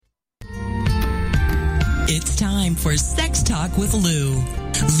It's time for Sex Talk with Lou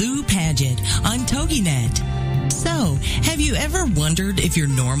Paget on TogiNet. So, have you ever wondered if you're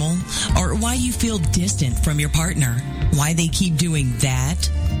normal or why you feel distant from your partner? Why they keep doing that?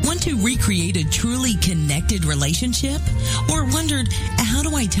 Want to recreate a truly connected relationship? Or wondered, how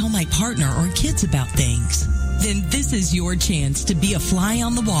do I tell my partner or kids about things? Then this is your chance to be a fly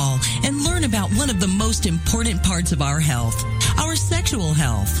on the wall and learn about one of the most important parts of our health, our sexual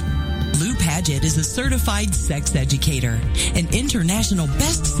health. Lou Paget is a certified sex educator, an international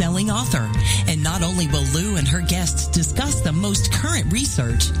best-selling author. And not only will Lou and her guests discuss the most current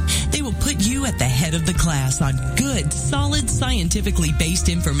research, they will put you at the head of the class on good, solid, scientifically based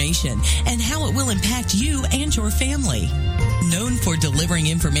information and how it will impact you and your family. Known for delivering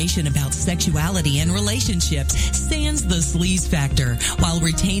information about sexuality and relationships, sans the sleaze factor, while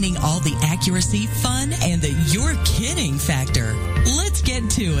retaining all the accuracy, fun, and the you're kidding factor. Let's get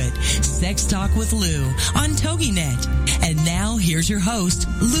to it. Sex Talk with Lou on TogiNet. And now here's your host,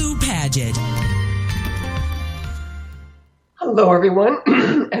 Lou Paget. Hello, everyone,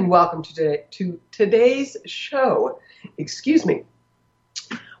 and welcome to today's show. Excuse me.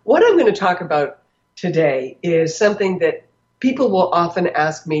 What I'm going to talk about today is something that people will often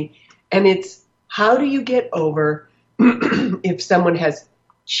ask me, and it's how do you get over if someone has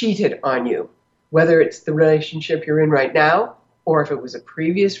cheated on you, whether it's the relationship you're in right now or if it was a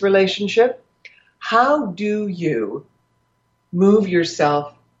previous relationship. How do you move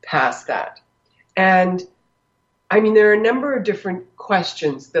yourself past that? And I mean, there are a number of different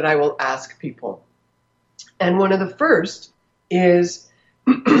questions that I will ask people. And one of the first is,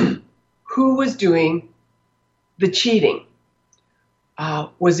 who was doing the cheating?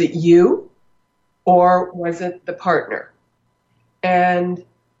 Was it you or was it the partner? And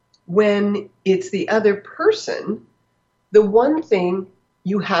when it's the other person, the one thing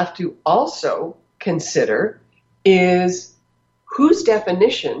you have to also consider is whose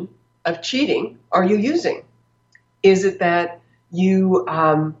definition of cheating are you using? Is it that you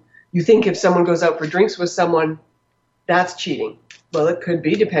think if someone goes out for drinks with someone, that's cheating? Well, it could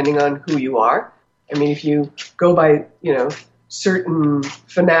be, depending on who you are. I mean, if you go by, certain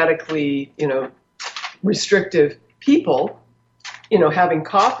fanatically, restrictive people, having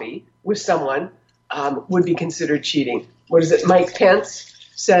coffee with someone would be considered cheating. What is it? Mike Pence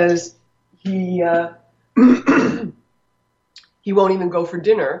says he won't even go for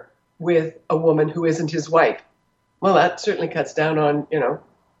dinner with a woman who isn't his wife. Well, that certainly cuts down on,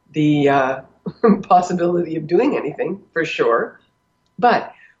 the possibility of doing anything, for sure.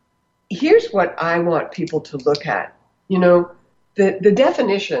 But here's what I want people to look at. The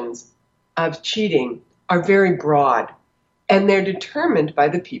definitions of cheating are very broad, and they're determined by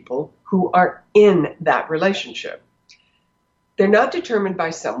the people who are in that relationship. They're not determined by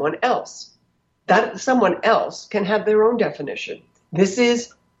someone else. That someone else can have their own definition. This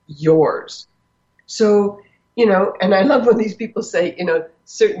is yours. So, and I love when these people say,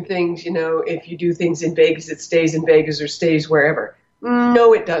 certain things, if you do things in Vegas, it stays in Vegas or stays wherever.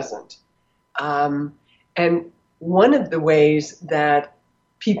 No, it doesn't. And one of the ways that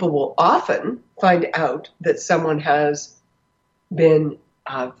people will often find out that someone has been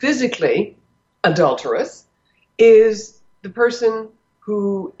physically adulterous is the person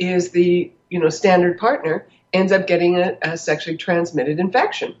who is the, standard partner ends up getting a sexually transmitted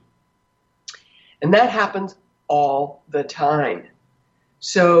infection. And that happens all the time.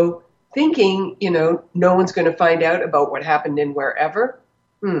 So thinking, no one's going to find out about what happened in wherever,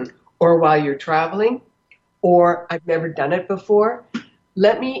 or while you're traveling, or I've never done it before.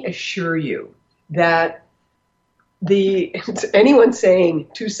 Let me assure you that anyone saying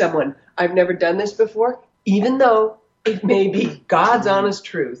to someone, I've never done this before, even though it may be God's honest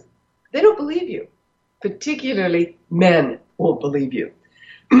truth, they don't believe you. Particularly men won't believe you.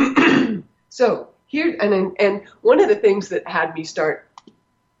 So here, and one of the things that had me start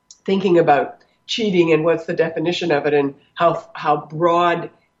thinking about cheating and what's the definition of it and how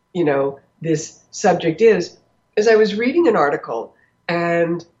broad, this subject is I was reading an article,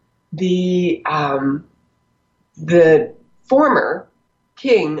 and the former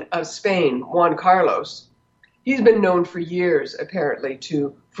king of Spain, Juan Carlos, he's been known for years, apparently,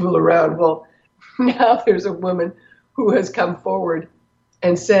 to fool around. Well, now there's a woman who has come forward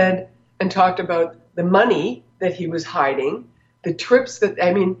and said and talked about the money that he was hiding, the trips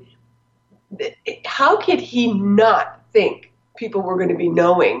how could he not think people were going to be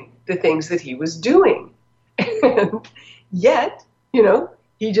knowing the things that he was doing? And yet,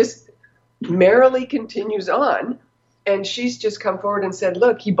 he just merrily continues on. And she's just come forward and said,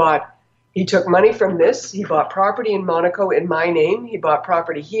 look, he took money from this. He bought property in Monaco in my name. He bought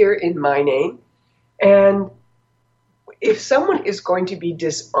property here in my name. And if someone is going to be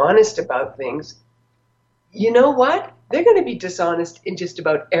dishonest about things, you know what? They're going to be dishonest in just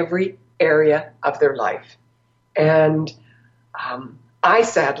about every area of their life. And I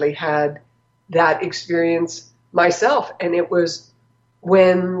sadly had that experience myself. And it was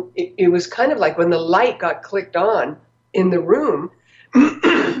when it was kind of like when the light got clicked on in the room,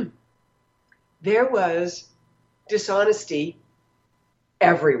 there was dishonesty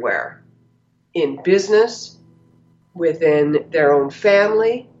everywhere, in business, within their own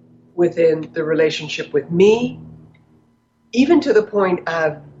family, within the relationship with me, even to the point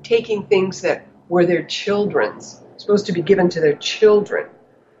of taking things that were their children's, supposed to be given to their children,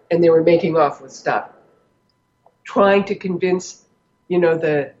 and they were making off with stuff, trying to convince,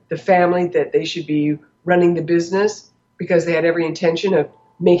 the family that they should be running the business because they had every intention of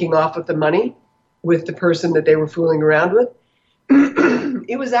making off with the money with the person that they were fooling around with.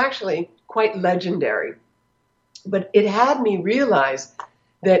 It was actually quite legendary. But it had me realize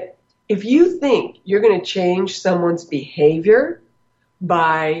that if you think you're going to change someone's behavior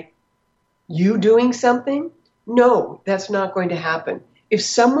by you doing something, no, that's not going to happen. If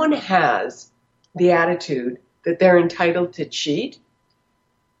someone has the attitude that they're entitled to cheat,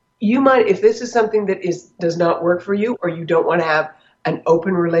 you might, if this is something that does not work for you, or you don't want to have an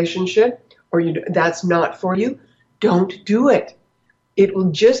open relationship, or that's not for you, don't do it. It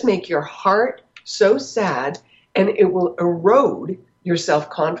will just make your heart so sad, and it will erode your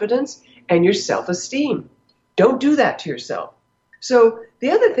self-confidence and your self-esteem. Don't do that to yourself. So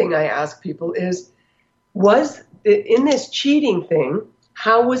the other thing I ask people is, in this cheating thing,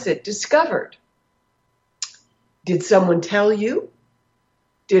 how was it discovered? Did someone tell you?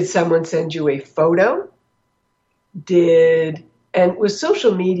 Did someone send you a photo? And with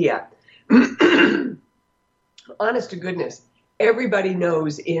social media, honest to goodness, everybody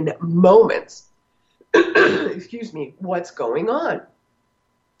knows in moments, what's going on.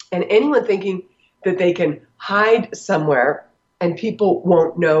 And anyone thinking that they can hide somewhere and people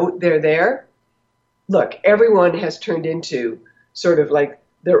won't know they're there, look, everyone has turned into sort of like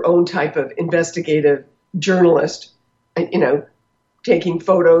their own type of investigative journalist, taking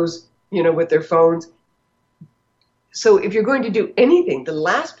photos, with their phones. So if you're going to do anything, the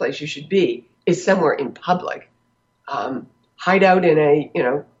last place you should be is somewhere in public. Hide out in a,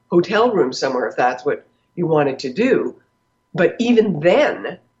 hotel room somewhere if that's what you wanted to do. But even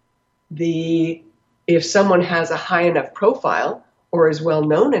then, if someone has a high enough profile or is well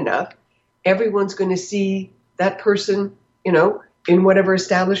known enough, everyone's going to see that person, in whatever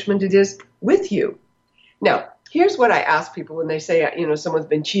establishment it is with you. Now, here's what I ask people when they say, someone's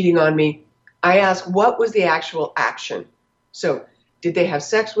been cheating on me. I ask, what was the actual action? So did they have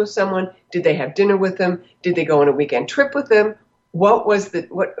sex with someone? Did they have dinner with them? Did they go on a weekend trip with them?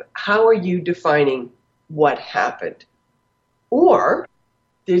 How are you defining what happened? Or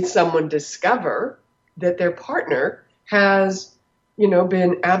did someone discover that their partner has,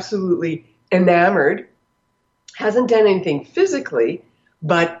 been absolutely enamored, hasn't done anything physically,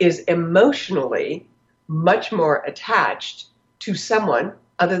 but is emotionally much more attached to someone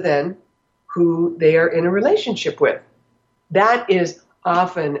other than who they are in a relationship with? That is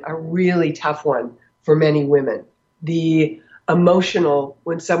often a really tough one for many women. The emotional,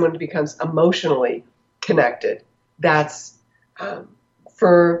 when someone becomes emotionally connected, that's,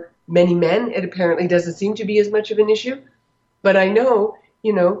 for many men, it apparently doesn't seem to be as much of an issue. But I know,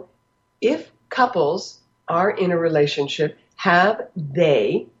 if couples are in a relationship, have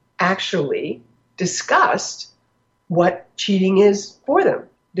they actually discussed what cheating is for them?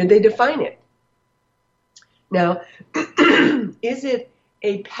 Did they define it? Now, is it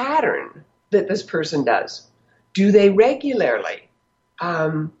a pattern that this person does? Do they regularly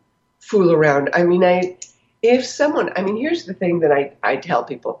fool around? Here's the thing that I tell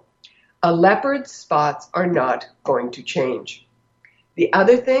people. A leopard's spots are not going to change. The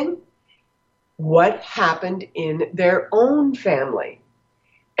other thing, what happened in their own family?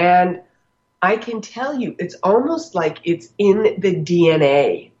 And I can tell you, it's almost like it's in the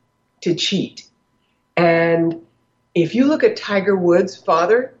DNA to cheat. And if you look at Tiger Woods'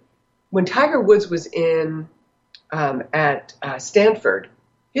 father, when Tiger Woods was at Stanford,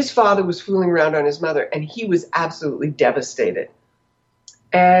 his father was fooling around on his mother, and he was absolutely devastated.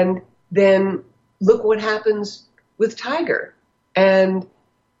 And then look what happens with Tiger. And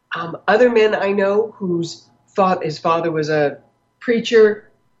other men I know his father was a preacher,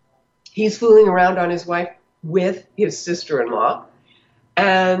 he's fooling around on his wife with his sister-in-law.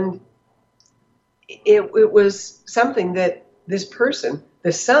 And it was something that this person,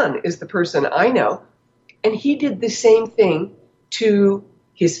 the son is the person I know, and he did the same thing to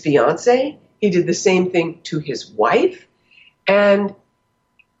his fiance, He did the same thing to his wife. And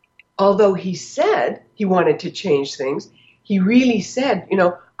although he said he wanted to change things, he really said,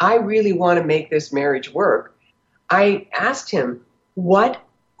 I really want to make this marriage work. I asked him,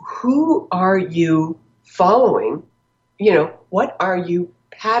 who are you following? What are you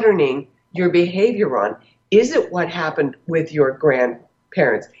patterning your behavior on? Is it what happened with your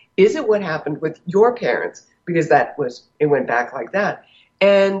grandparents? Is it what happened with your parents? Because it went back like that.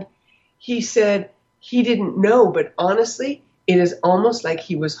 And he said he didn't know, but honestly, it is almost like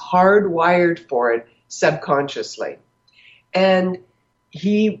he was hardwired for it subconsciously. And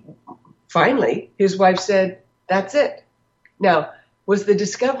finally, his wife said, that's it. Now, was the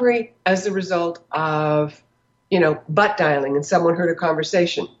discovery as a result of, butt dialing and someone heard a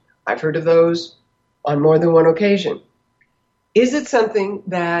conversation? I've heard of those on more than one occasion. Is it something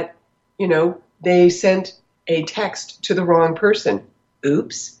that, they sent a text to the wrong person?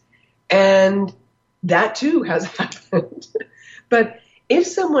 Oops. And that too has happened. But if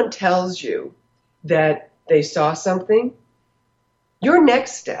someone tells you that they saw something, your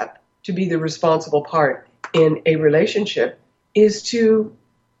next step to be the responsible part in a relationship is to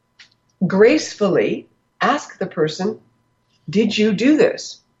gracefully ask the person, did you do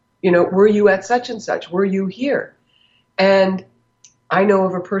this? Were you at such and such? Were you here? And I know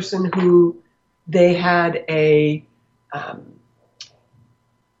of a person who they had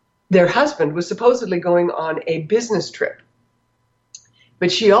their husband was supposedly going on a business trip.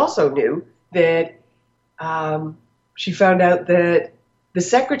 But she also knew that she found out that the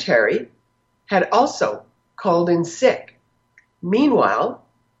secretary had also called in sick. Meanwhile,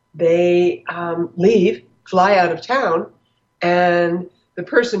 they fly out of town, and the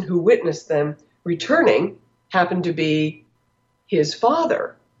person who witnessed them returning happened to be his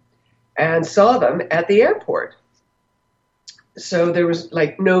father and saw them at the airport. So there was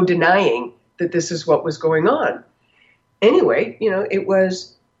no denying that this is what was going on. Anyway, it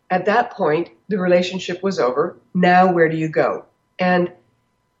was at that point, the relationship was over. Now where do you go? And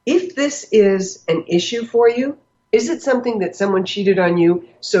if this is an issue for you, is it something that someone cheated on you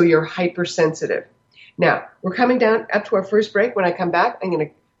so you're hypersensitive? Now, we're coming down up to our first break. When I come back, I'm going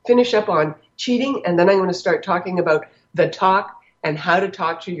to finish up on cheating, and then I'm going to start talking about the talk and how to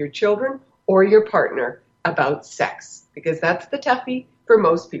talk to your children or your partner about sex, because that's the toughie for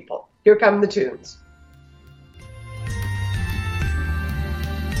most people. Here come the tunes.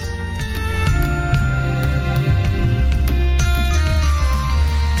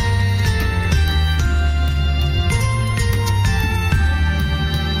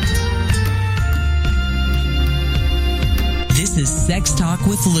 This is Sex Talk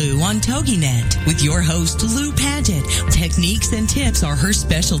with Lou on TogiNet with your host, Lou Paget. Techniques and tips are her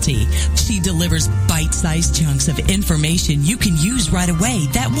specialty. She delivers bite-sized chunks of information you can use right away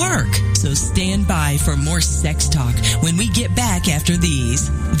that work. So stand by for more sex talk when we get back after these.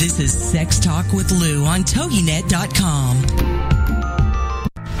 This is Sex Talk with Lou on TogiNet.com.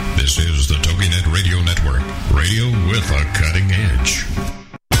 This is the TogiNet Radio Network. Radio with a cutting edge.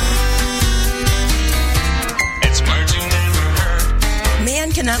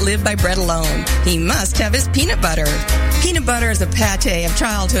 Man cannot live by bread alone. He must have his peanut butter. Peanut butter is a pate of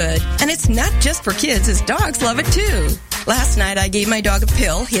childhood, and it's not just for kids, as dogs love it too. Last night I gave my dog a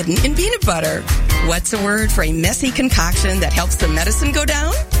pill hidden in peanut butter. What's a word for a messy concoction that helps the medicine go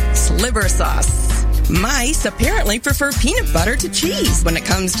down? Sliver sauce. Mice apparently prefer peanut butter to cheese when it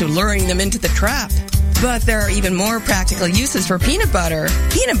comes to luring them into the trap. But there are even more practical uses for peanut butter.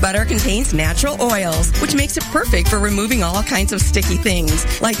 Peanut butter contains natural oils, which makes it perfect for removing all kinds of sticky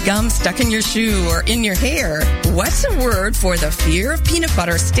things, like gum stuck in your shoe or in your hair. What's a word for the fear of peanut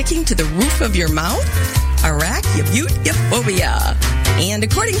butter sticking to the roof of your mouth? Arachnophobia. And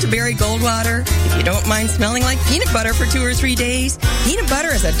according to Barry Goldwater, if you don't mind smelling like peanut butter for 2 or 3 days, peanut butter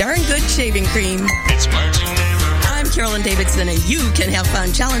is a darn good shaving cream. It's I'm Carolyn Davidson, and you can have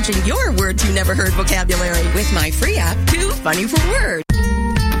fun challenging your words you never heard vocabulary with my free app, Too Funny for Words.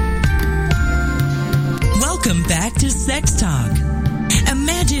 Welcome back to Sex Talk.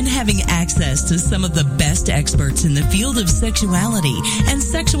 Imagine having access to some of the best experts in the field of sexuality and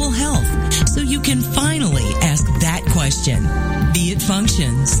sexual health, so you can finally ask that question. Be it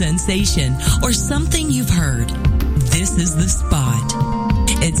function, sensation, or something you've heard. This is the spot.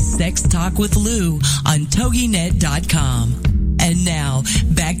 It's Sex Talk with Lou on TogiNet.com. And now,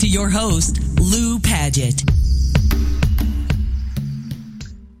 back to your host, Lou Paget.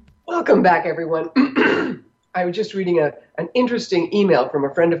 Welcome back, everyone. I was just reading an interesting email from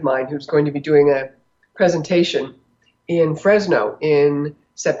a friend of mine who's going to be doing a presentation in Fresno in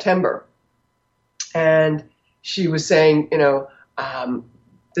September. And she was saying,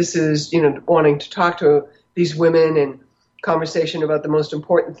 this is, wanting to talk to these women and conversation about the most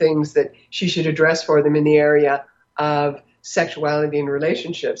important things that she should address for them in the area of sexuality and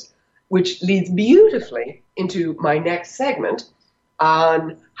relationships, which leads beautifully into my next segment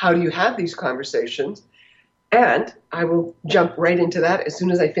on how do you have these conversations. And I will jump right into that as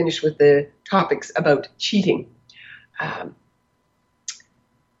soon as I finish with the topics about cheating.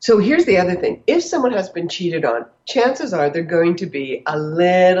 So here's the other thing. If someone has been cheated on, chances are they're going to be a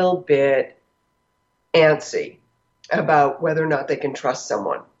little bit antsy about whether or not they can trust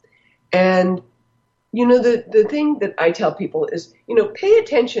someone. And, the thing that I tell people is, pay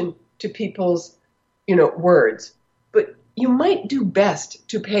attention to people's, words, but you might do best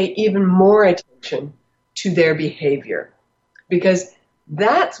to pay even more attention to their behavior, because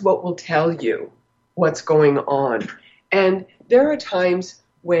that's what will tell you what's going on. And there are times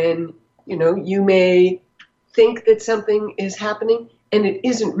when, you may think that something is happening and it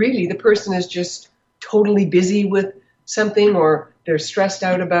isn't really. The person is just totally busy with something, or they're stressed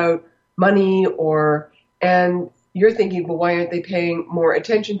out about money, and you're thinking, well, why aren't they paying more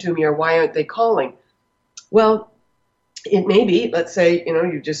attention to me, or why aren't they calling? Well, it may be, let's say,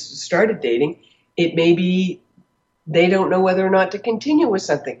 you just started dating. It may be they don't know whether or not to continue with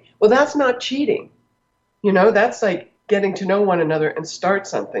something. Well, that's not cheating. That's like getting to know one another and start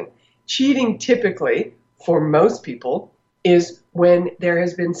something. Cheating typically, for most people, is when there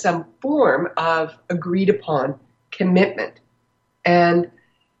has been some form of agreed upon commitment. And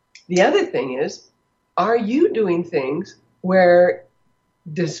the other thing is, are you doing things where,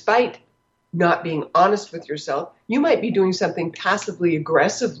 despite not being honest with yourself, you might be doing something passively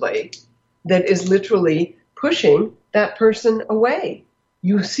aggressively that is literally pushing that person away?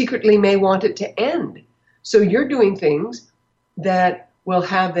 You secretly may want it to end. So you're doing things that will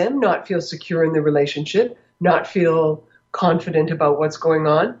have them not feel secure in the relationship, not feel confident about what's going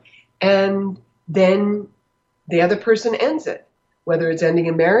on, and then the other person ends it, whether it's ending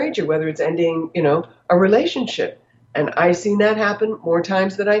a marriage or whether it's ending, a relationship. And I've seen that happen more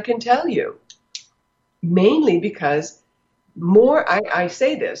times than I can tell you, mainly because I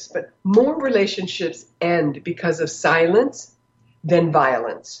say this, but more relationships end because of silence than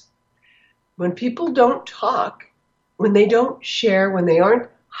violence. When people don't talk, when they don't share, when they aren't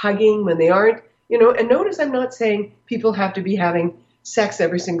hugging, when they aren't, and notice I'm not saying people have to be having sex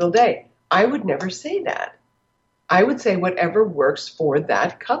every single day. I would never say that. I would say whatever works for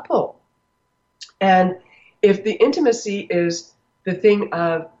that couple. And if the intimacy is the thing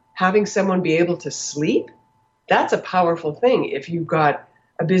of having someone be able to sleep, that's a powerful thing. If you've got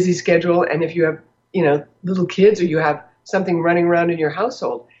a busy schedule and if you have, little kids, or you have something running around in your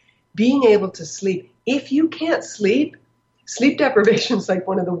household, being able to sleep. If you can't sleep, sleep deprivation is like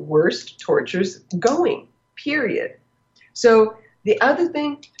one of the worst tortures going, period. So the other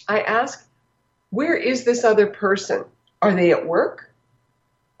thing I ask, where is this other person? Are they at work?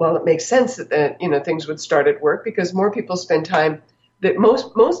 Well, it makes sense that things would start at work, because more people spend time, that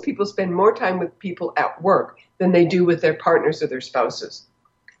most people spend more time with people at work than they do with their partners or their spouses.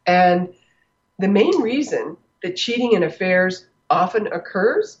 And the main reason that cheating and affairs often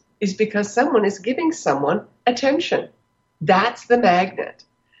occurs is because someone is giving someone attention. That's the magnet.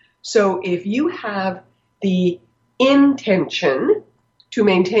 So if you have the intention to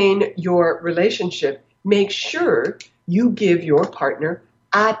maintain your relationship, make sure you give your partner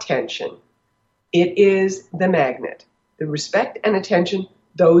attention. It is the magnet. The respect and attention,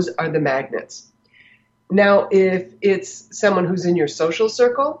 those are the magnets. Now, if it's someone who's in your social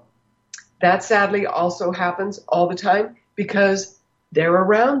circle, that sadly also happens all the time because they're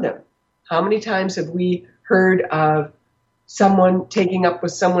around them. How many times have we heard of someone taking up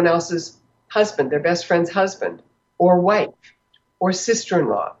with someone else's husband, their best friend's husband, or wife, or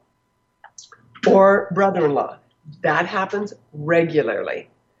sister-in-law, or brother-in-law? That happens regularly.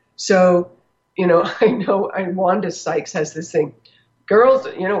 So, I know Wanda Sykes has this thing. Girls,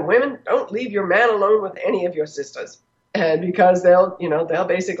 women, don't leave your man alone with any of your sisters. And because they'll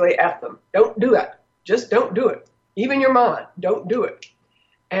basically F them. Don't do that. Just don't do it. Even your mama, don't do it.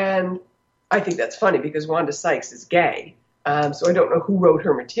 And I think that's funny because Wanda Sykes is gay. So I don't know who wrote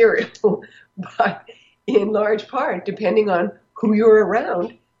her material. But in large part, depending on who you're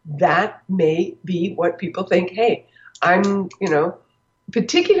around, that may be what people think, hey, I'm,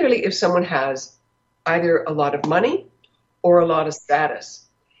 particularly if someone has either a lot of money or a lot of status.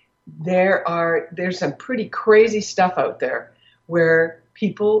 There's some pretty crazy stuff out there where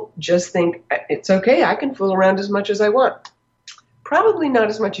people just think it's okay, I can fool around as much as I want. Probably not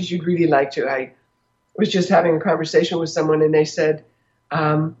as much as you'd really like to. I was just having a conversation with someone and they said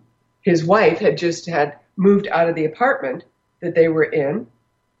his wife had moved out of the apartment that they were in,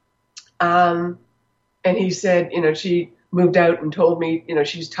 And he said, she moved out and told me,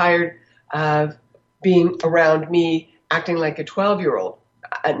 she's tired of being around me acting like a 12-year-old.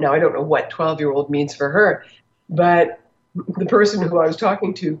 Now, I don't know what 12-year-old means for her, but the person who I was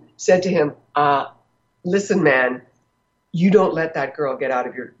talking to said to him, listen, man, you don't let that girl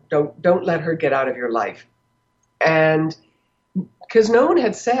don't let her get out of your life. And because no one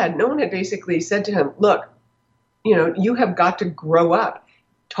had basically said to him, look, you have got to grow up.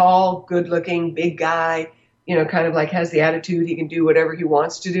 Tall, good looking, big guy, kind of like has the attitude he can do whatever he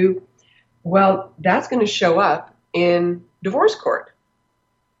wants to do. Well, that's going to show up in divorce court.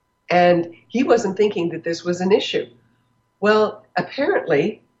 And he wasn't thinking that this was an issue. Well,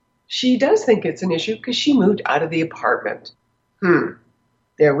 apparently she does think it's an issue because she moved out of the apartment.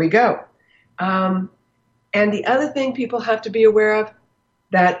 There we go. And the other thing people have to be aware of,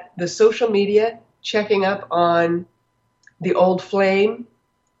 that the social media, checking up on the old flame,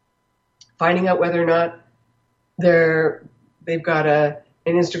 finding out whether or not they've got an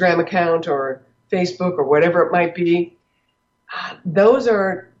Instagram account or Facebook or whatever it might be. Those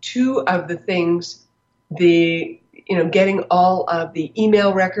are two of the things, getting all of the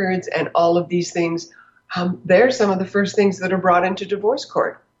email records and all of these things. They're some of the first things that are brought into divorce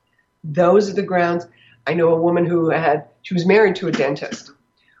court. Those are the grounds. I know a woman she was married to a dentist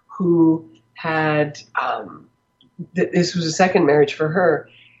who had, this was a second marriage for her,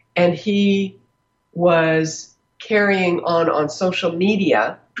 and he was carrying on social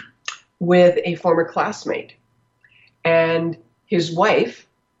media with a former classmate. And his wife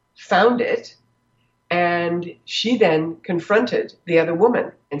found it, and she then confronted the other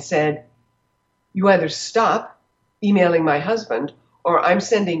woman and said, you either stop emailing my husband or I'm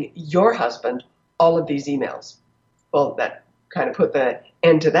sending your husband all of these emails. Well, that kind of put the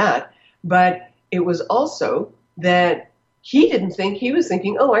end to that. But it was also that he was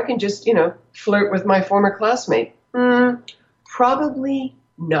thinking, oh, I can just, flirt with my former classmate. Probably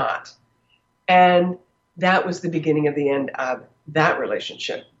not. And that was the beginning of the end of that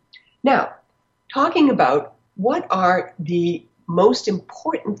relationship. Now, talking about what are the most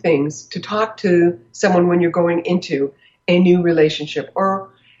important things to talk to someone when you're going into a new relationship, or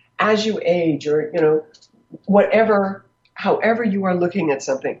as you age, or, however you are looking at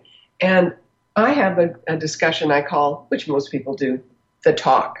something. And I have a discussion I call, which most people do, the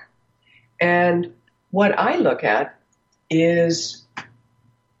talk. And what I look at is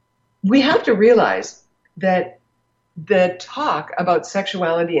we have to realize that the talk about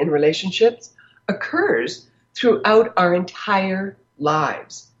sexuality and relationships occurs throughout our entire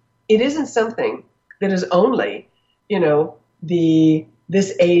lives. It isn't something that is only,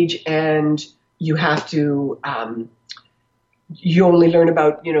 this age, and you have to, you only learn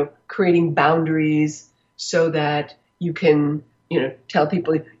about, creating boundaries so that you can, tell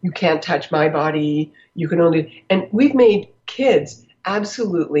people you can't touch my body. You can only, and we've made kids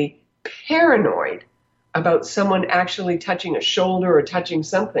absolutely paranoid about someone actually touching a shoulder or touching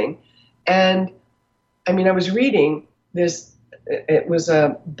something. And I was reading this, it was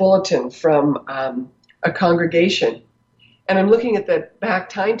a bulletin from a congregation, and I'm looking at the back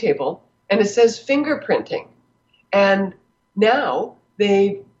timetable, and it says fingerprinting. And now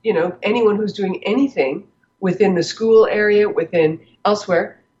anyone who's doing anything within the school area, within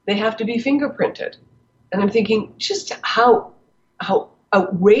elsewhere, they have to be fingerprinted. And I'm thinking, just how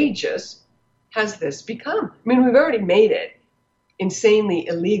outrageous has this become? We've already made it insanely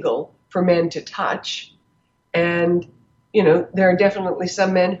illegal for men to touch. And, there are definitely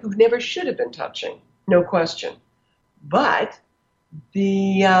some men who never should have been touching, no question. But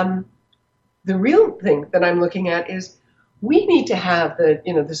the real thing that I'm looking at is we need to have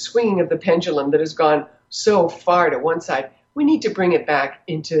the swinging of the pendulum that has gone so far to one side. We need to bring it back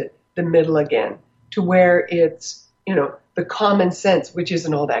into the middle again, to where it's, the common sense, which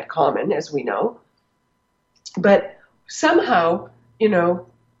isn't all that common, as we know. But somehow,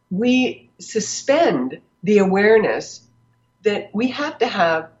 we suspend the awareness that we have to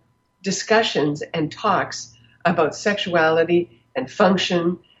have discussions and talks about sexuality and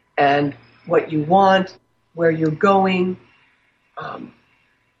function and what you want, where you're going.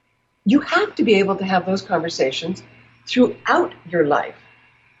 You have to be able to have those conversations throughout your life.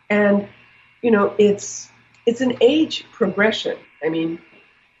 And, it's an age progression.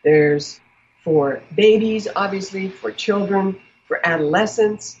 There's for babies, obviously, for children, for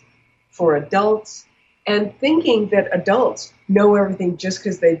adolescents, for adults, and thinking that adults know everything just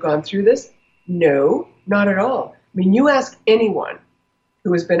because they've gone through this. No, not at all. You ask anyone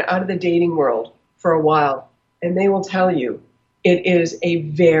who has been out of the dating world for a while, and they will tell you it is a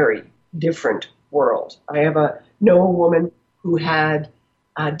very different world. I know a woman who had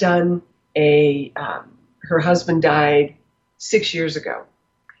done her husband died 6 years ago.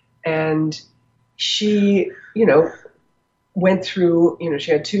 And she, went through,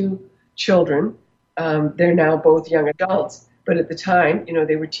 she had 2 children. They're now both young adults. But at the time,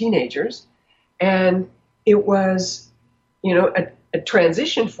 they were teenagers. And it was, a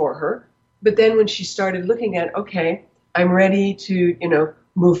transition for her. But then when she started looking at, okay, I'm ready to,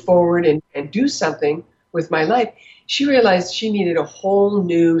 move forward and do something with my life, she realized she needed a whole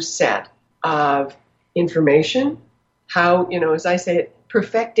new set of information, how, as I say it,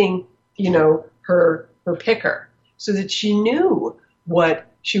 perfecting, her picker so that she knew what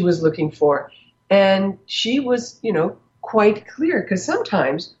she was looking for. And she was, quite clear, because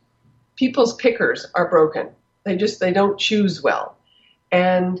sometimes people's pickers are broken. They don't choose well.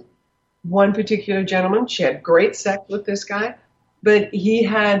 And one particular gentleman, she had great sex with this guy, but he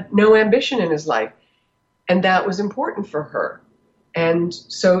had no ambition in his life. And that was important for her. And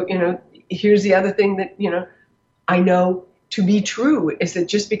so, here's the other thing that, I know to be true is that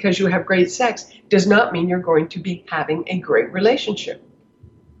just because you have great sex does not mean you're going to be having a great relationship.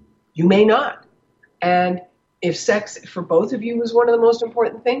 You may not. And if sex for both of you was one of the most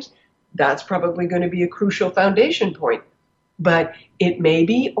important things, that's probably going to be a crucial foundation point. But it may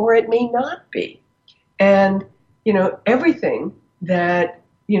be or it may not be. And, everything that,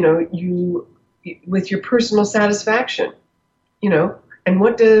 you, with your personal satisfaction, and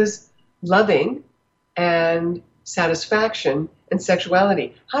what does loving and satisfaction and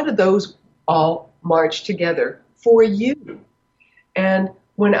sexuality, how do those all march together for you? And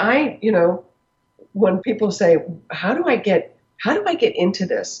when when people say, how do I get into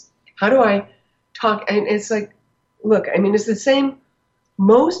this? How do I talk? And it's like, look, it's the same.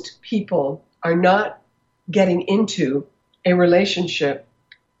 Most people are not getting into a relationship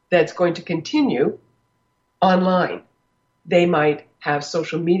that's going to continue online. They might have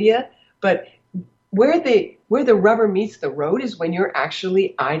social media, but where the rubber meets the road is when you're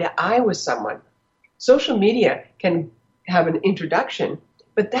actually eye to eye with someone. Social media can have an introduction,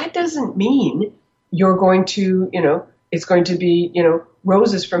 but that doesn't mean you're going to, it's going to be,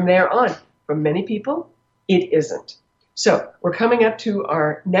 roses from there on. For many people, it isn't. So we're coming up to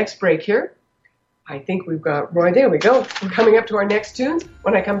our next break here. I think we've got Roy. There we go. We're coming up to our next tunes.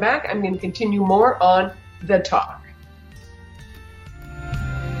 When I come back, I'm going to continue more on The Talk.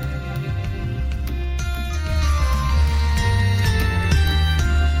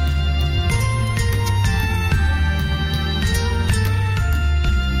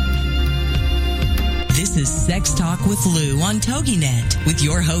 This is Sex Talk with Lou on TogiNet with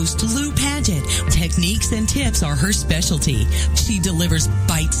your host, Lou Paget. Techniques and tips are her specialty. She delivers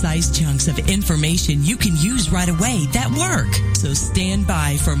bite-sized chunks of information you can use right away that work. So stand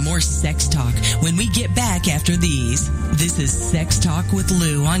by for more Sex Talk when we get back after these. This is Sex Talk with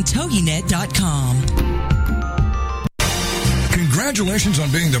Lou on TogiNet.com. Congratulations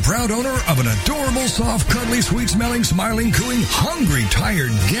on being the proud owner of an adorable, soft, cuddly, sweet-smelling, smiling, cooing, hungry,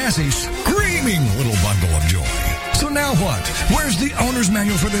 tired, gassy, screaming little bundle of joy. So now what? Where's the owner's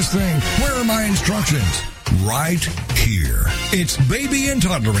manual for this thing? Where are my instructions? Right here. It's Baby and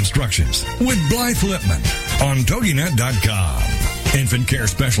Toddler Instructions with Blythe Lipman on TogiNet.com. Infant care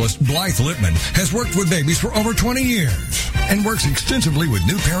specialist Blythe Lipman has worked with babies for over 20 years and works extensively with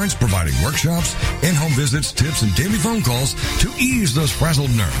new parents, providing workshops, in-home visits, tips, and daily phone calls to ease those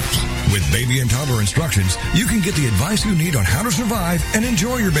frazzled nerves. With Baby and Toddler Instructions, you can get the advice you need on how to survive and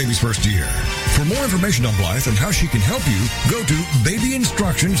enjoy your baby's first year. For more information on Blythe and how she can help you, go to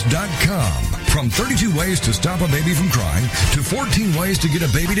babyinstructions.com. From 32 ways to stop a baby from crying to 14 ways to get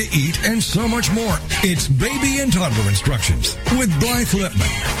a baby to eat and so much more. It's Baby and Toddler Instructions with Blythe Lipman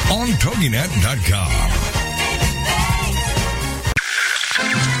on TogiNet.com.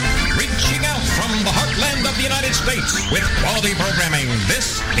 Reaching out from the heartland of the United States with quality programming,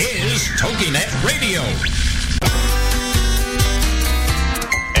 this is TogiNet Radio.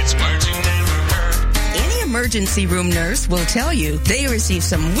 It's words you never heard. Any emergency room nurse will tell you they receive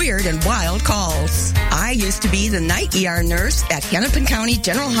some weird and wild calls. I used to be the night ER nurse at Hennepin County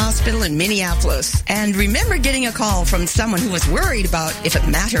General Hospital in Minneapolis, and remember getting a call from someone who was worried about if it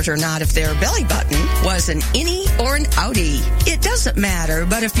mattered or not if their belly button was an innie or an outie. It doesn't matter,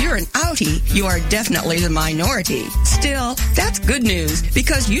 but if you're an outie, you are definitely the minority. Still, that's good news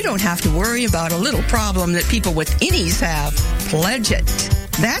because you don't have to worry about a little problem that people with innies have. Pledge it.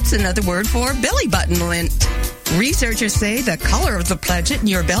 That's another word for belly button lint. Researchers say the color of the pledget in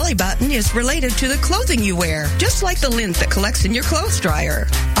your belly button is related to the clothing you wear, just like the lint that collects in your clothes dryer.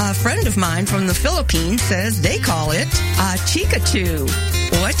 A friend of mine from the Philippines says they call it a chikatu.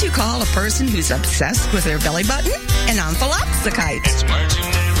 What do you call a person who's obsessed with their belly button? An omphalopsicite. It's words you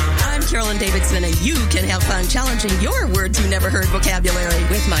never heard. I'm Carolyn Ellen Davidson, and you can have fun challenging your words you never heard vocabulary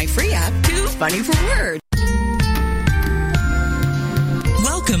with my free app, Too Funny for Words.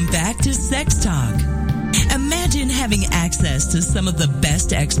 Welcome back to Sex Talk. Imagine having access to some of the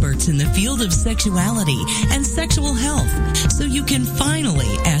best experts in the field of sexuality and sexual health so you can finally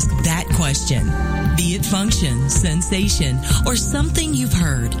ask that question. Be it function, sensation, or something you've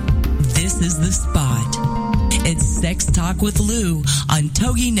heard. This is the spot. It's Sex Talk with Lou on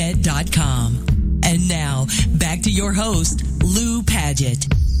TogiNet.com. And now, back to your host, Lou Paget.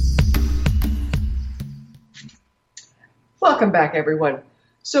 Welcome back, everyone.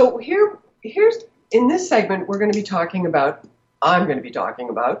 So here's in this segment, I'm going to be talking about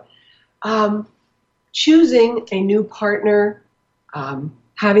choosing a new partner,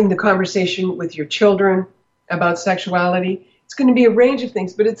 having the conversation with your children about sexuality. It's going to be a range of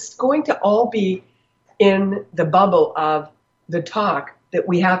things, but it's going to all be in the bubble of the talk that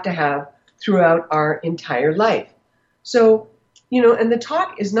we have to have throughout our entire life. So, and the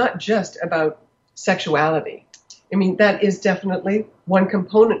talk is not just about sexuality. I mean, that is definitely one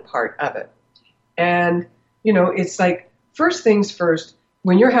component part of it. And, it's like, first things first,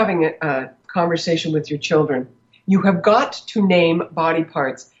 when you're having a conversation with your children, you have got to name body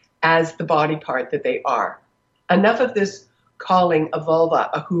parts as the body part that they are. Enough of this calling a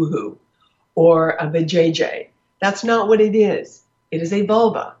vulva a hoo-hoo or a vajayjay. That's not what it is. It is a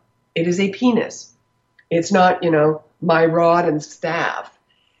vulva. It is a penis. It's not, my rod and staff.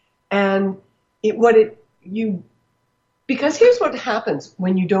 And because here's what happens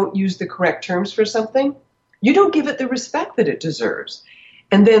when you don't use the correct terms for something. You don't give it the respect that it deserves.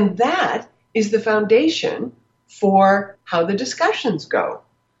 And then that is the foundation for how the discussions go.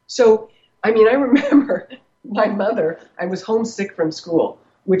 So, I remember my mother, I was homesick from school,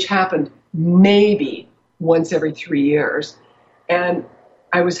 which happened maybe once every 3 years. And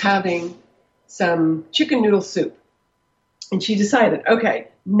I was having some chicken noodle soup. And she decided, okay,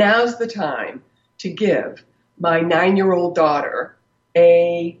 now's the time to give my 9-year-old daughter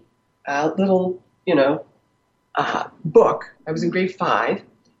a little, book. I was in grade 5.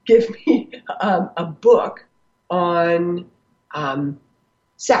 Give me a book on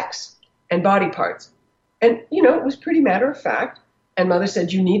sex and body parts. And, it was pretty matter of fact. And Mother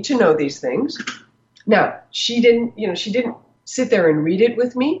said, you need to know these things. Now, she didn't sit there and read it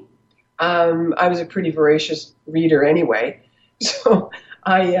with me. I was a pretty voracious reader anyway. So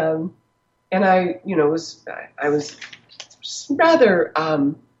I was rather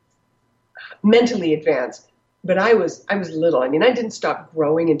mentally advanced, but I was little. I didn't stop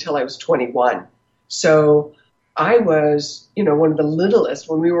growing until I was 21. So I was, one of the littlest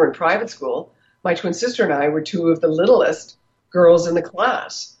when we were in private school. My twin sister and I were two of the littlest girls in the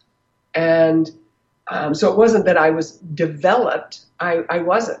class. And so it wasn't that I was developed. I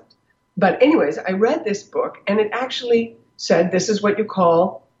wasn't. But anyways, I read this book, and it actually said, this is what you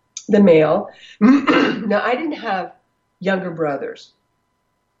call the male. Now, I didn't have younger brothers.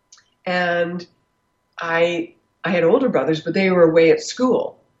 And I had older brothers, but they were away at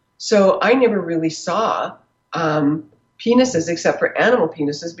school. So I never really saw penises except for animal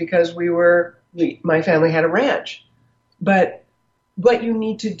penises because my family had a ranch. But what you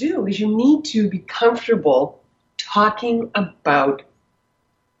need to do is you need to be comfortable talking about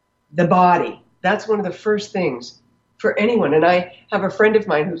the body. That's one of the first things for anyone. And I have a friend of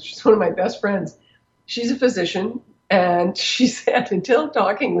mine who's just one of my best friends. She's a physician, and she said until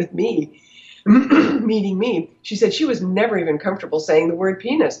talking with me, meeting me, she said she was never even comfortable saying the word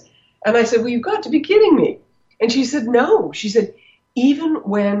penis. And I said, well, you've got to be kidding me. And she said, no. She said, even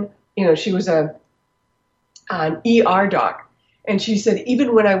when, she was an ER doc, and she said,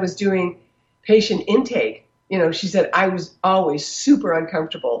 even when I was doing patient intake, she said, I was always super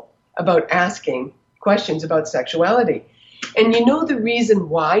uncomfortable about asking questions about sexuality. And the reason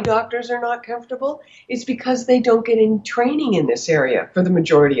why doctors are not comfortable is because they don't get any training in this area for the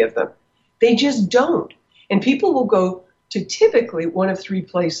majority of them. They just don't. And people will go to typically one of 3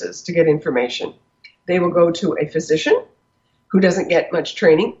 places to get information. They will go to a physician who doesn't get much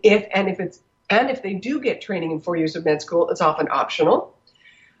training. If they do get training in 4 years of med school, it's often optional.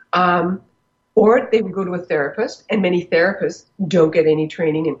 Or they would go to a therapist, and many therapists don't get any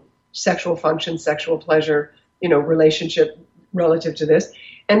training in sexual function, sexual pleasure, relationship relative to this.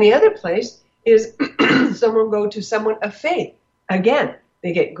 And the other place is someone will go to someone of faith. Again,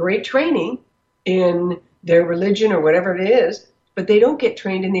 they get great training in their religion or whatever it is, but they don't get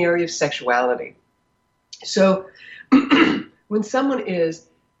trained in the area of sexuality. So when someone is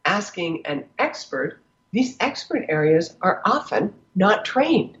asking an expert, these expert areas are often not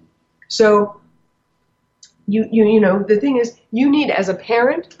trained. So, the thing is, you need, as a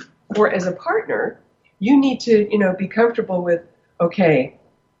parent or as a partner, you need to, be comfortable with, okay,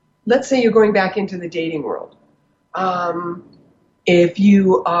 let's say you're going back into the dating world. If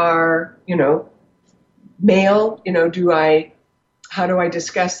you are, male, how do I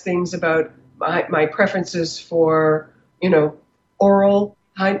discuss things about my preferences for, oral?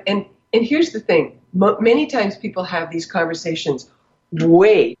 And here's the thing. Many times people have these conversations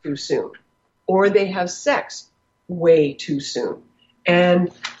way too soon, or they have sex way too soon.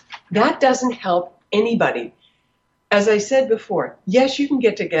 And that doesn't help anybody. As I said before, yes, you can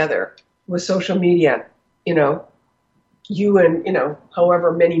get together with social media, you and,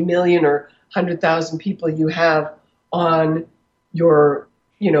 however many million or 100,000 people you have on your,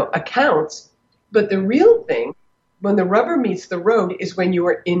 accounts. But the real thing, when the rubber meets the road, is when you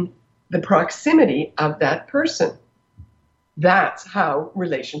are in the proximity of that person. That's how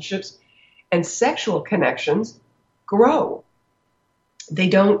relationships and sexual connections grow. They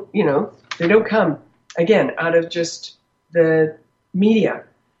don't, they don't come, again, out of just the media.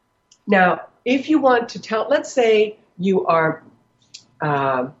 Now, if you want to tell, let's say you are,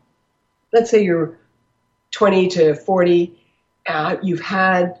 let's say you're 20 to 40, you've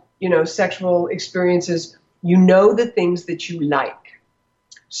had, sexual experiences, you know the things that you like.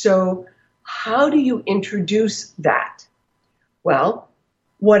 So how do you introduce that? Well,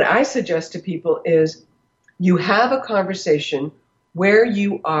 what I suggest to people is you have a conversation where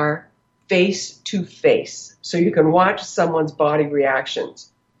you are face to face, so you can watch someone's body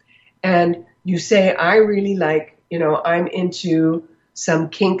reactions. And you say, I really like, I'm into some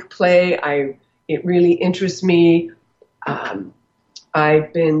kink play. It really interests me.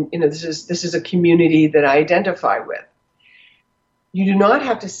 I've been, this is a community that I identify with. You do not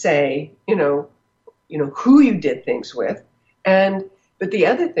have to say, who you did things with. But the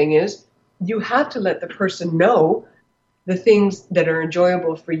other thing is, you have to let the person know the things that are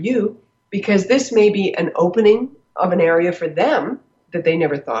enjoyable for you, because this may be an opening of an area for them that they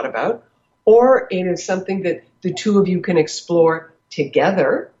never thought about, or it is something that the two of you can explore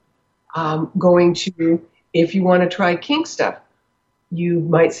together. Going to, if you want to try kink stuff, you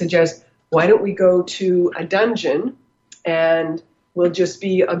might suggest, why don't we go to a dungeon and we'll just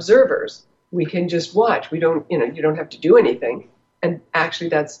be observers. We can just watch. We don't, you don't have to do anything. And actually,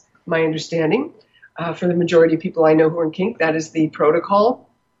 that's my understanding. For the majority of people I know who are in kink, that is the protocol.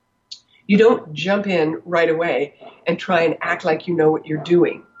 You don't jump in right away and try and act like you know what you're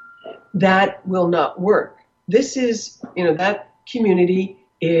doing. That will not work. This is, that community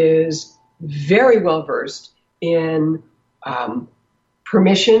is very well versed in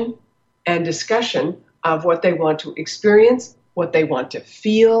permission and discussion of what they want to experience, what they want to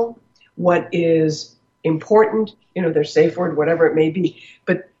feel, what is important, their safe word, whatever it may be.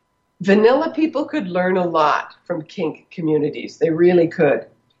 But vanilla people could learn a lot from kink communities. They really could.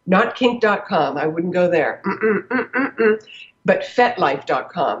 Not kink.com. I wouldn't go there. But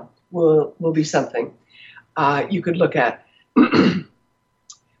fetlife.com will be something you could look at.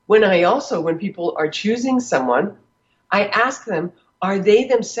 When people are choosing someone, I ask them, are they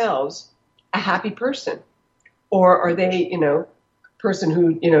themselves a happy person? Or are they, a person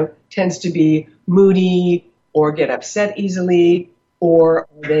who, tends to be moody or get upset easily? Or are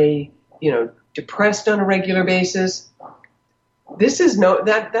they, depressed on a regular basis?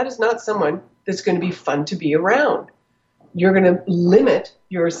 That is not someone that's going to be fun to be around. You're going to limit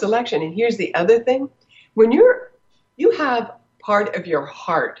your selection. And here's the other thing. When you have part of your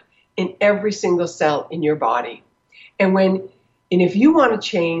heart in every single cell in your body. And if you want to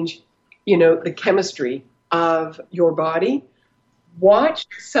change, the chemistry of your body, watch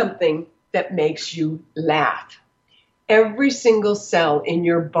something that makes you laugh. Every single cell in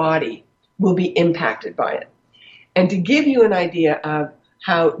your body will be impacted by it. And to give you an idea of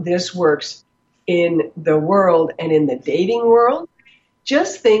how this works in the world and in the dating world,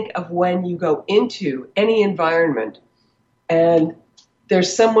 just think of when you go into any environment and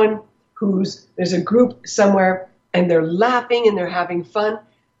there's there's a group somewhere and they're laughing and they're having fun.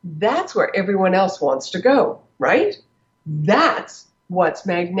 That's where everyone else wants to go, right? That's what's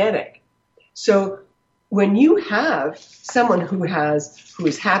magnetic. So when you have someone who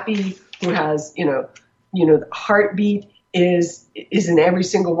is happy, who has, the heartbeat is in every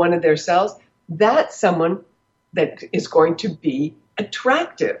single one of their cells, that's someone that is going to be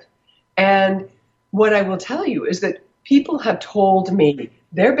attractive. And what I will tell you is that people have told me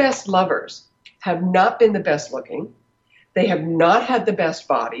their best lovers have not been the best looking. They have not had the best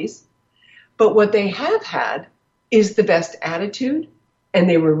bodies. But what they have had is the best attitude, and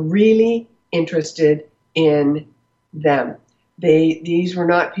they were really interested in them. These were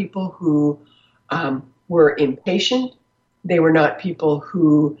not people who were impatient. They were not people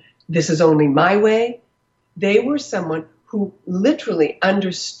who this is only my way. They were someone who literally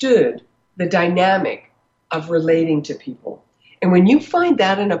understood the dynamic of relating to people. And when you find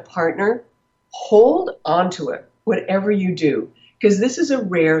that in a partner, hold on to it, whatever you do, because this is a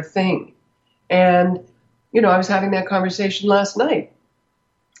rare thing. And, I was having that conversation last night.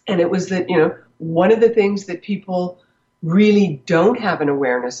 And it was that, one of the things that people really don't have an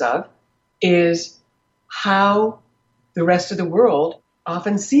awareness of is how the rest of the world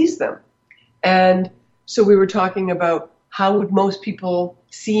often sees them. And so we were talking about how would most people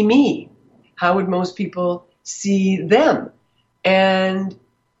see me? How would most people see them? And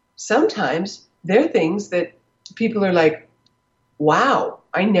sometimes there are things that people are like, wow,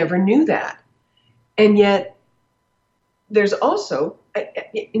 I never knew that. And yet there's also,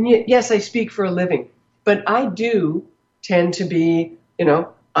 yes, I speak for a living, but I do tend to be,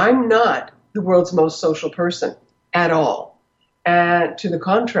 I'm not the world's most social person at all. And to the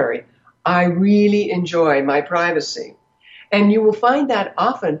contrary, I really enjoy my privacy. And you will find that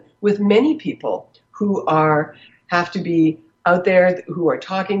often with many people who have to be out there, who are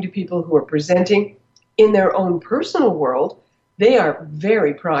talking to people, who are presenting in their own personal world. They are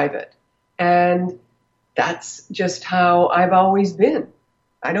very private. And that's just how I've always been.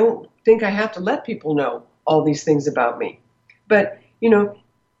 I don't think I have to let people know all these things about me. But,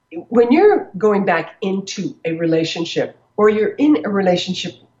 when you're going back into a relationship, or you're in a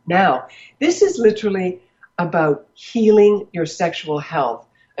relationship now, this is literally about healing your sexual health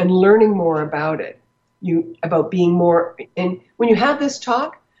and learning more about it. About being more, and when you have this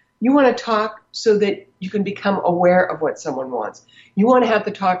talk, you want to talk so that you can become aware of what someone wants. You want to have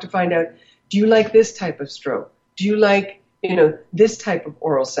the talk to find out, do you like this type of stroke? Do you like, this type of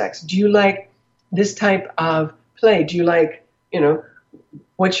oral sex? Do you like this type of play? Do you like,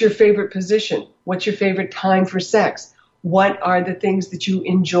 what's your favorite position? What's your favorite time for sex? What are the things that you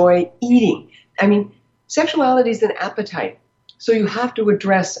enjoy eating? I mean, sexuality is an appetite. So you have to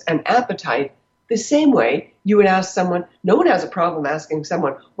address an appetite the same way you would ask someone. No one has a problem asking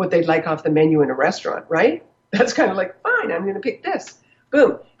someone what they'd like off the menu in a restaurant, right? That's kind of like, fine, I'm going to pick this.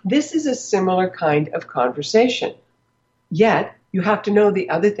 Boom. This is a similar kind of conversation. Yet, you have to know the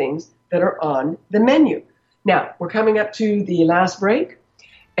other things that are on the menu. Now, we're coming up to the last break.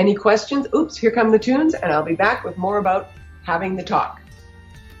 Any questions? Oops, here come the tunes, and I'll be back with more about having the talk.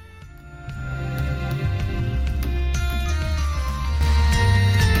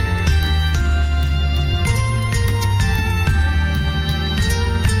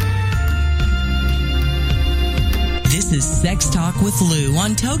 This is Sex Talk with Lou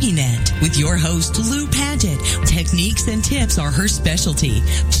on TogiNet with your host, Lou Paget. Techniques and tips are her specialty.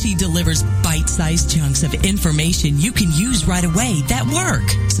 She delivers bite-sized chunks of information you can use right away that work.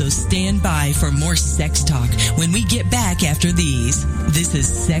 So stand by for more Sex Talk when we get back after these. This is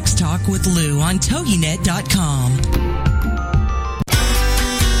Sex Talk with Lou on TogiNet.com.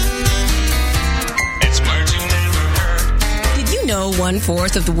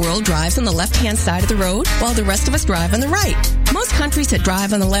 1/4 of the world drives on the left-hand side of the road, while the rest of us drive on the right. Most countries that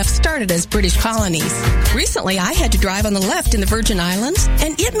drive on the left started as British colonies. Recently, I had to drive on the left in the Virgin Islands,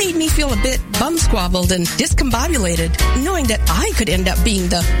 and it made me feel a bit bum-squabbled and discombobulated, knowing that I could end up being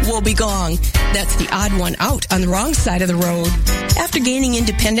the woebegong. That's the odd one out on the wrong side of the road. After gaining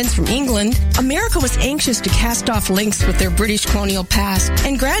independence from England, America was anxious to cast off links with their British colonial past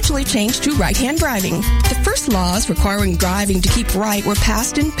and gradually changed to right-hand driving. The first laws requiring driving to keep right were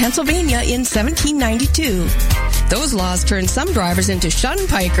passed in Pennsylvania in 1792. Those laws turned some drivers into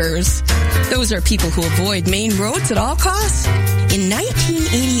shunpikers. Those are people who avoid main roads at all costs. In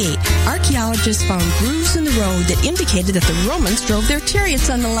 1988, archaeologists found grooves in the road that indicated that the Romans drove their chariots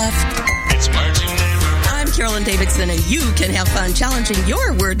on the left. I'm Carolyn Davidson, and you can have fun challenging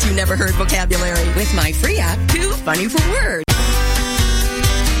your words you never heard vocabulary with my free app, Too Funny for Words.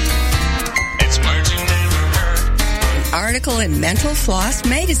 Article in Mental Floss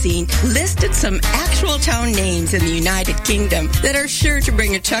magazine listed some actual town names in the United Kingdom that are sure to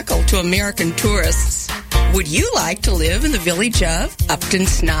bring a chuckle to American tourists. Would you like to live in the village of Upton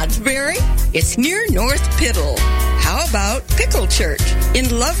Snodsbury? It's near North Piddle. How about Pickle Church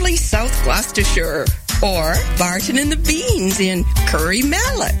in lovely South Gloucestershire? Or Barton and the Beans in Curry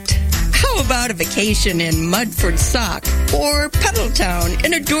Mallet? How about a vacation in Mudford Sock or Puddletown,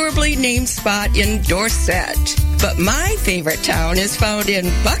 an adorably named spot in Dorset? But my favorite town is found in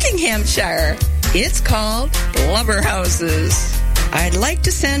Buckinghamshire. It's called Blubberhouses. I'd like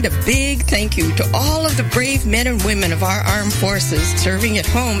to send a big thank you to all of the brave men and women of our armed forces serving at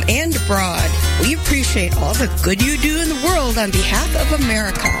home and abroad. We appreciate all the good you do in the world on behalf of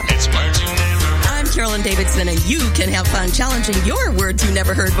America. I'm Carolyn Davidson, and you can have fun challenging your words you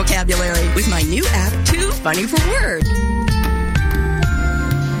never heard vocabulary with my new app, Too Funny for Word.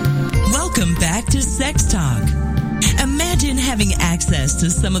 Welcome back to Sex Talk. Imagine having access to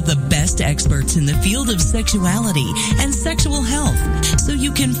some of the best experts in the field of sexuality and sexual health so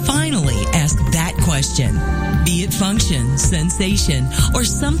you can finally ask that question. Be it function, sensation, or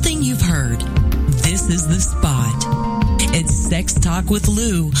something you've heard. This is the spot. It's Sex Talk with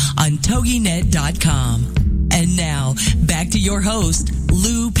Lou on TogiNet.com. And now, back to your host,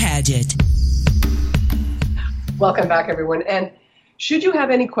 Lou Paget. Welcome back, everyone. And should you have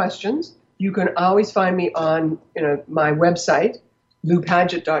any questions, you can always find me on my website,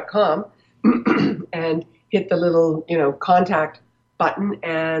 loupaget.com, and hit the little contact button.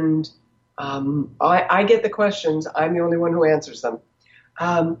 And I get the questions. I'm the only one who answers them.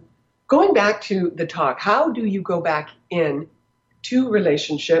 Going back to the talk, how do you go back in to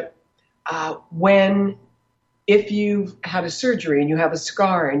relationship if you've had a surgery and you have a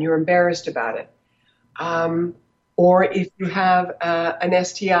scar and you're embarrassed about it? Or if you have an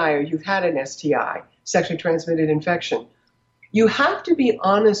STI or you've had an STI, sexually transmitted infection, you have to be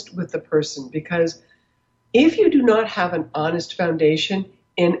honest with the person, because if you do not have an honest foundation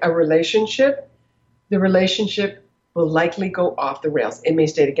in a relationship, the relationship will likely go off the rails. It may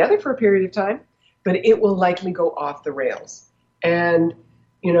stay together for a period of time, but it will likely go off the rails. And,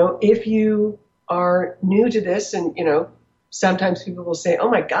 if you are new to this and, sometimes people will say, oh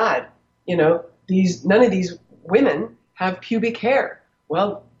my God, none of these women have pubic hair.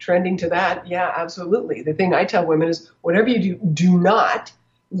 Well, trending to that, yeah, absolutely. The thing I tell women is whatever you do not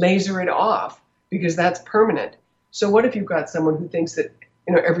laser it off, because that's permanent. So what if you've got someone who thinks that,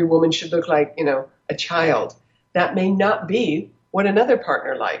 every woman should look like, a child? That may not be what another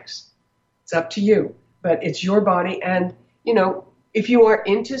partner likes. It's up to you, but it's your body. And, if you are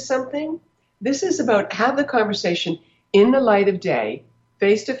into something, this is about have the conversation in the light of day,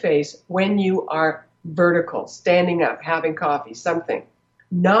 face to face, when you are vertical, standing up, having coffee, something.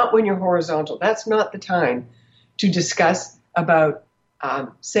 Not when you're horizontal. That's not the time to discuss about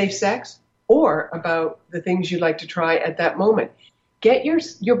safe sex or about the things you'd like to try at that moment. Get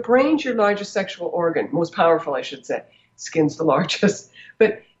your brain's your largest sexual organ, most powerful, I should say. Skin's the largest.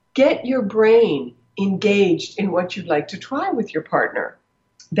 But get your brain engaged in what you'd like to try with your partner.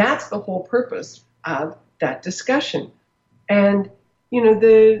 That's the whole purpose of that discussion. And,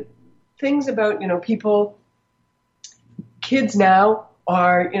 the things about, kids now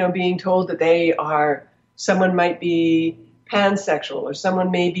are, being told that someone might be pansexual, or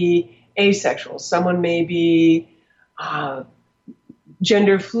someone may be asexual, someone may be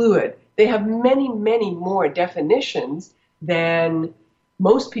gender fluid. They have many, many more definitions than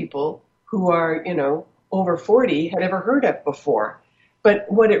most people who are, over 40 had ever heard of before. But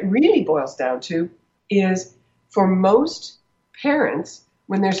what it really boils down to is, for most parents,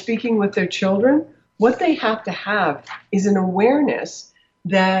 when they're speaking with their children, what they have to have is an awareness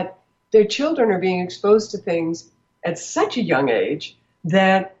that their children are being exposed to things at such a young age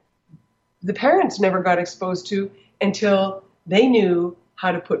that the parents never got exposed to until they knew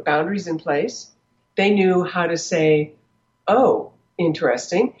how to put boundaries in place. They knew how to say, oh,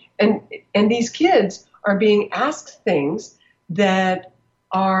 interesting. And these kids are being asked things that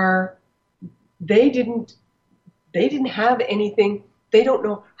they didn't have anything. They don't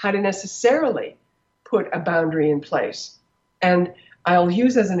know how to necessarily put a boundary in place. And I'll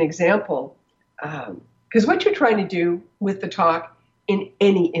use as an example, because what you're trying to do with the talk in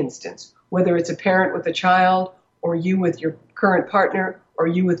any instance, whether it's a parent with a child or you with your current partner or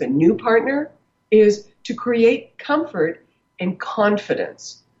you with a new partner, is to create comfort and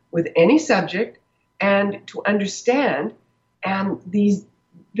confidence with any subject and to understand the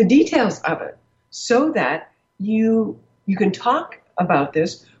details of it so that you can talk about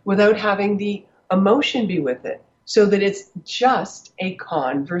this without having the emotion be with it, so that it's just a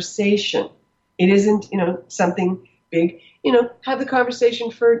conversation. It isn't, something big. Have the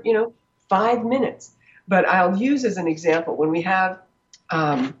conversation for, 5 minutes. But I'll use as an example, when we have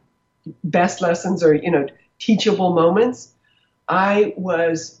best lessons or, teachable moments, I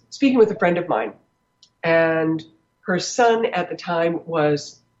was speaking with a friend of mine, and her son at the time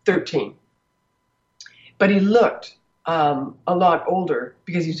was 13. But he looked a lot older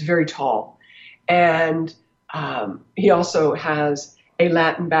because he was very tall. And he also has a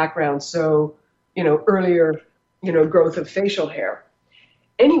Latin background, so, earlier, growth of facial hair.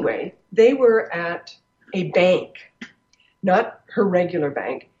 Anyway, they were at a bank, not her regular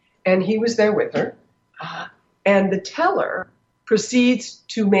bank, and he was there with her. And the teller proceeds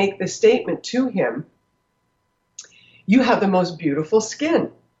to make the statement to him, "You have the most beautiful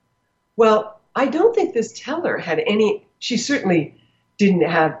skin." Well, I don't think this teller had any, she certainly didn't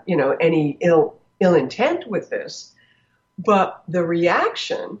have, any ill intent with this. But the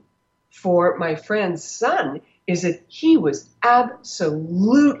reaction for my friend's son is that he was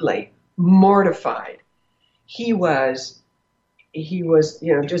absolutely mortified. He was,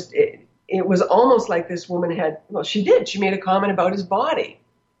 just, it was almost like this woman she made a comment about his body.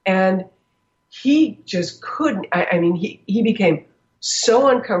 And he just couldn't, he became so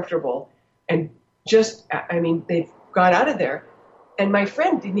uncomfortable and they got out of there. And my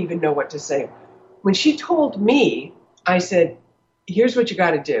friend didn't even know what to say. When she told me, I said, here's what you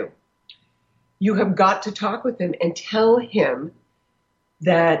got to do. You have got to talk with him and tell him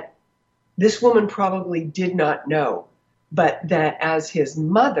that this woman probably did not know, but that as his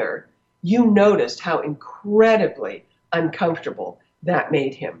mother, you noticed how incredibly uncomfortable that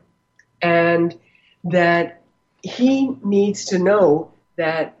made him. And that he needs to know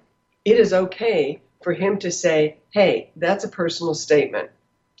that it is okay for him to say, hey, that's a personal statement.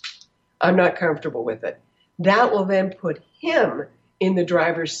 I'm not comfortable with it. That will then put him in the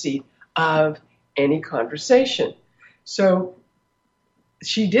driver's seat of any conversation. So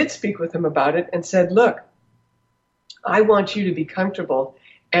she did speak with him about it and said, look, I want you to be comfortable.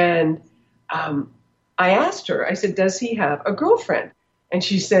 And I asked her, I said, does he have a girlfriend? And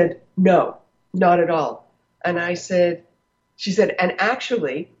she said, no, not at all. And she said, and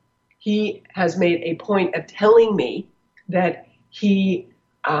actually, he has made a point of telling me that he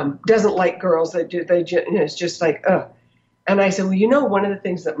doesn't like girls. It's just like, ugh. And I said, well, one of the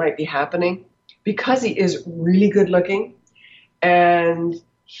things that might be happening, because he is really good looking and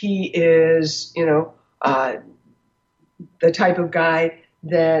he is, the type of guy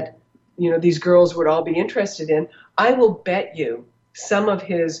that, these girls would all be interested in, I will bet you some of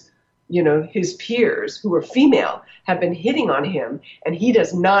his peers who are female have been hitting on him, and he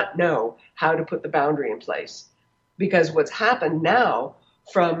does not know how to put the boundary in place. Because what's happened now,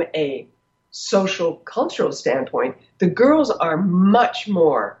 from a social, cultural standpoint, the girls are much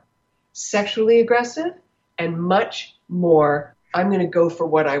more sexually aggressive and much more, I'm going to go for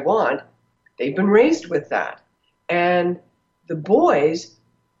what I want. They've been raised with that. And the boys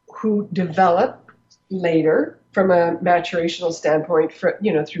who develop later from a maturational standpoint,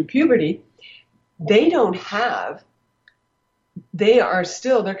 through puberty, they're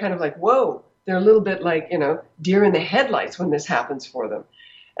kind of like, whoa, they're a little bit like, deer in the headlights when this happens for them.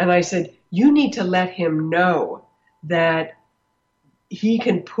 And I said, you need to let him know that he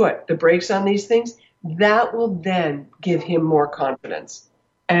can put the brakes on these things. That will then give him more confidence.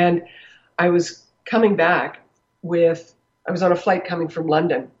 And I was coming back I was on a flight coming from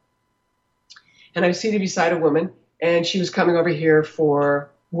London, and I was seated beside a woman, and she was coming over here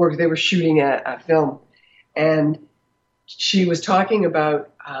for work. They were shooting a film, and she was talking about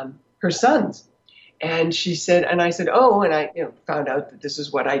her sons. And she said, and I said, oh, and I found out that this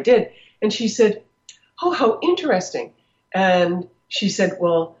is what I did. And she said, oh, how interesting. And she said,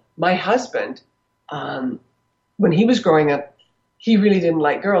 well, my husband, when he was growing up, he really didn't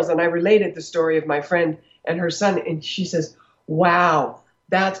like girls. And I related the story of my friend and her son. And she says, wow,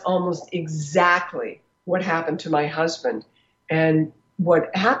 that's almost exactly what happened to my husband. And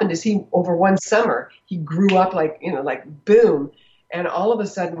what happened is over one summer, he grew up like boom. And all of a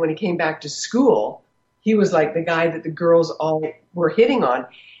sudden, when he came back to school, he was like the guy that the girls all were hitting on.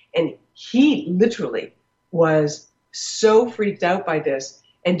 And he literally was so freaked out by this.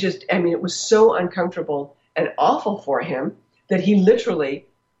 And it was so uncomfortable and awful for him that he literally,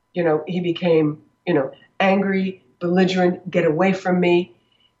 he became, angry, belligerent, get away from me.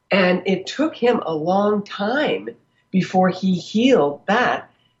 And it took him a long time before he healed that,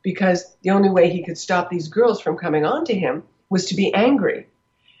 because the only way he could stop these girls from coming on to him was to be angry.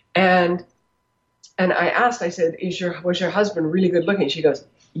 And I asked, I said, was your husband really good looking? She goes,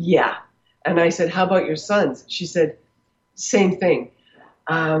 yeah. And I said, how about your sons? She said, same thing.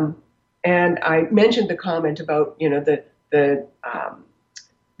 And I mentioned the comment about,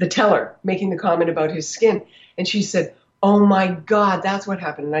 the teller making the comment about his skin. And she said, oh my God, that's what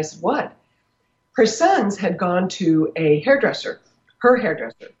happened. And I said, what? Her sons had gone to a hairdresser, her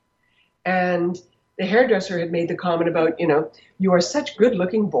hairdresser. And the hairdresser had made the comment about, you are such good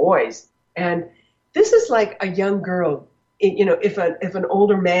looking boys. And this is like a young girl, if an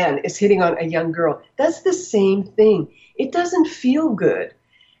older man is hitting on a young girl, that's the same thing. It doesn't feel good.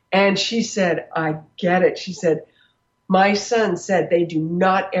 And she said, I get it. She said, my son said they do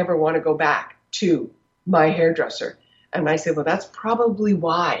not ever want to go back to my hairdresser. And I said, well, that's probably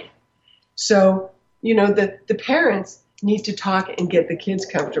why. So, the parents need to talk and get the kids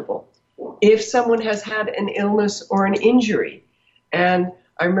comfortable. If someone has had an illness or an injury, and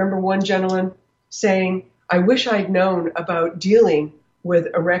I remember one gentleman saying, I wish I'd known about dealing with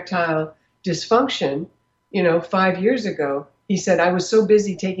erectile dysfunction, 5 years ago. He said, I was so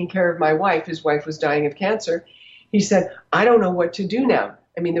busy taking care of my wife. His wife was dying of cancer. He said, I don't know what to do now.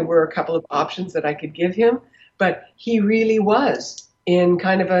 I mean, there were a couple of options that I could give him, but he really was in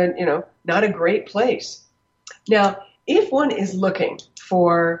kind of a, not a great place. Now, if one is looking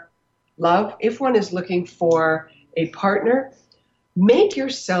for love, if one is looking for a partner, make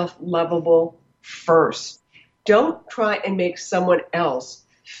yourself lovable first. Don't try and make someone else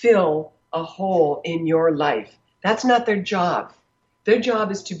fill a hole in your life. That's not their job. Their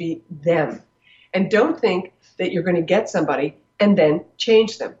job is to be them. And don't think that you're going to get somebody and then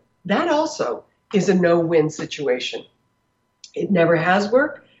change them. That also is a no-win situation. It never has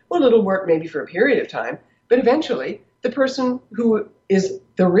worked. Well, it'll work maybe for a period of time, but eventually the person who is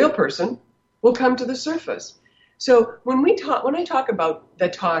the real person will come to the surface. So when I talk about the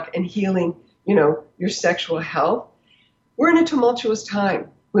talk and healing, your sexual health, we're in a tumultuous time.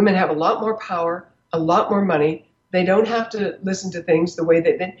 Women have a lot more power, a lot more money. They don't have to listen to things the way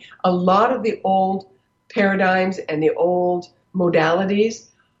that they. A lot of the old paradigms and the old modalities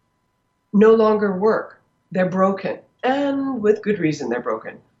no longer work. They're broken, and with good reason they're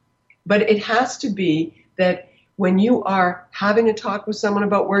broken. But it has to be that when you are having a talk with someone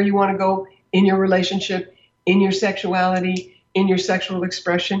about where you want to go in your relationship, in your sexuality, in your sexual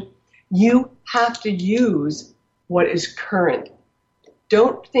expression, you have to use what is current.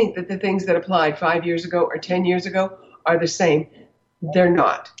 Don't think that the things that applied 5 years ago or 10 years ago are the same. They're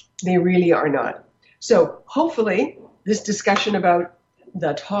not. They really are not. So hopefully this discussion about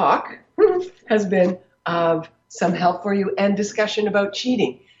the talk has been of some help for you, and discussion about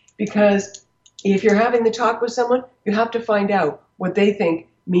cheating. Because if you're having the talk with someone, you have to find out what they think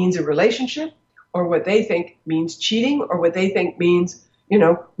means a relationship, or what they think means cheating, or what they think means,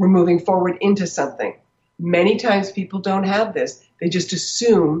 we're moving forward into something. Many times people don't have this. They just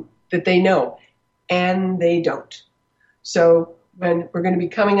assume that they know, and they don't. So when we're going to be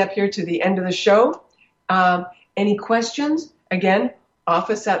coming up here to the end of the show, any questions, again,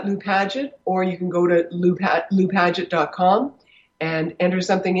 office at Lou Paget, or you can go to loupaget.com and enter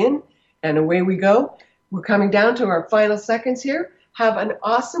something in, and away we go. We're coming down to our final seconds here. Have an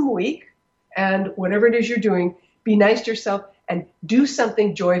awesome week, and whatever it is you're doing, be nice to yourself and do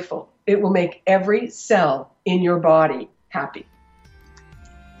something joyful. It will make every cell in your body happy.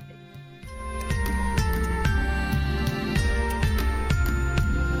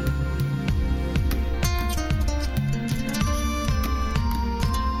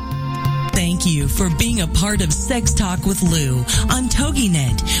 Thank you for being a part of Sex Talk with Lou on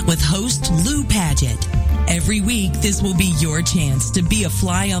TogiNet with host Lou Paget. Every week, this will be your chance to be a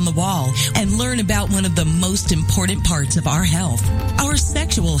fly on the wall and learn about one of the most important parts of our health, our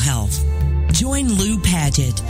sexual health. Join Lou Paget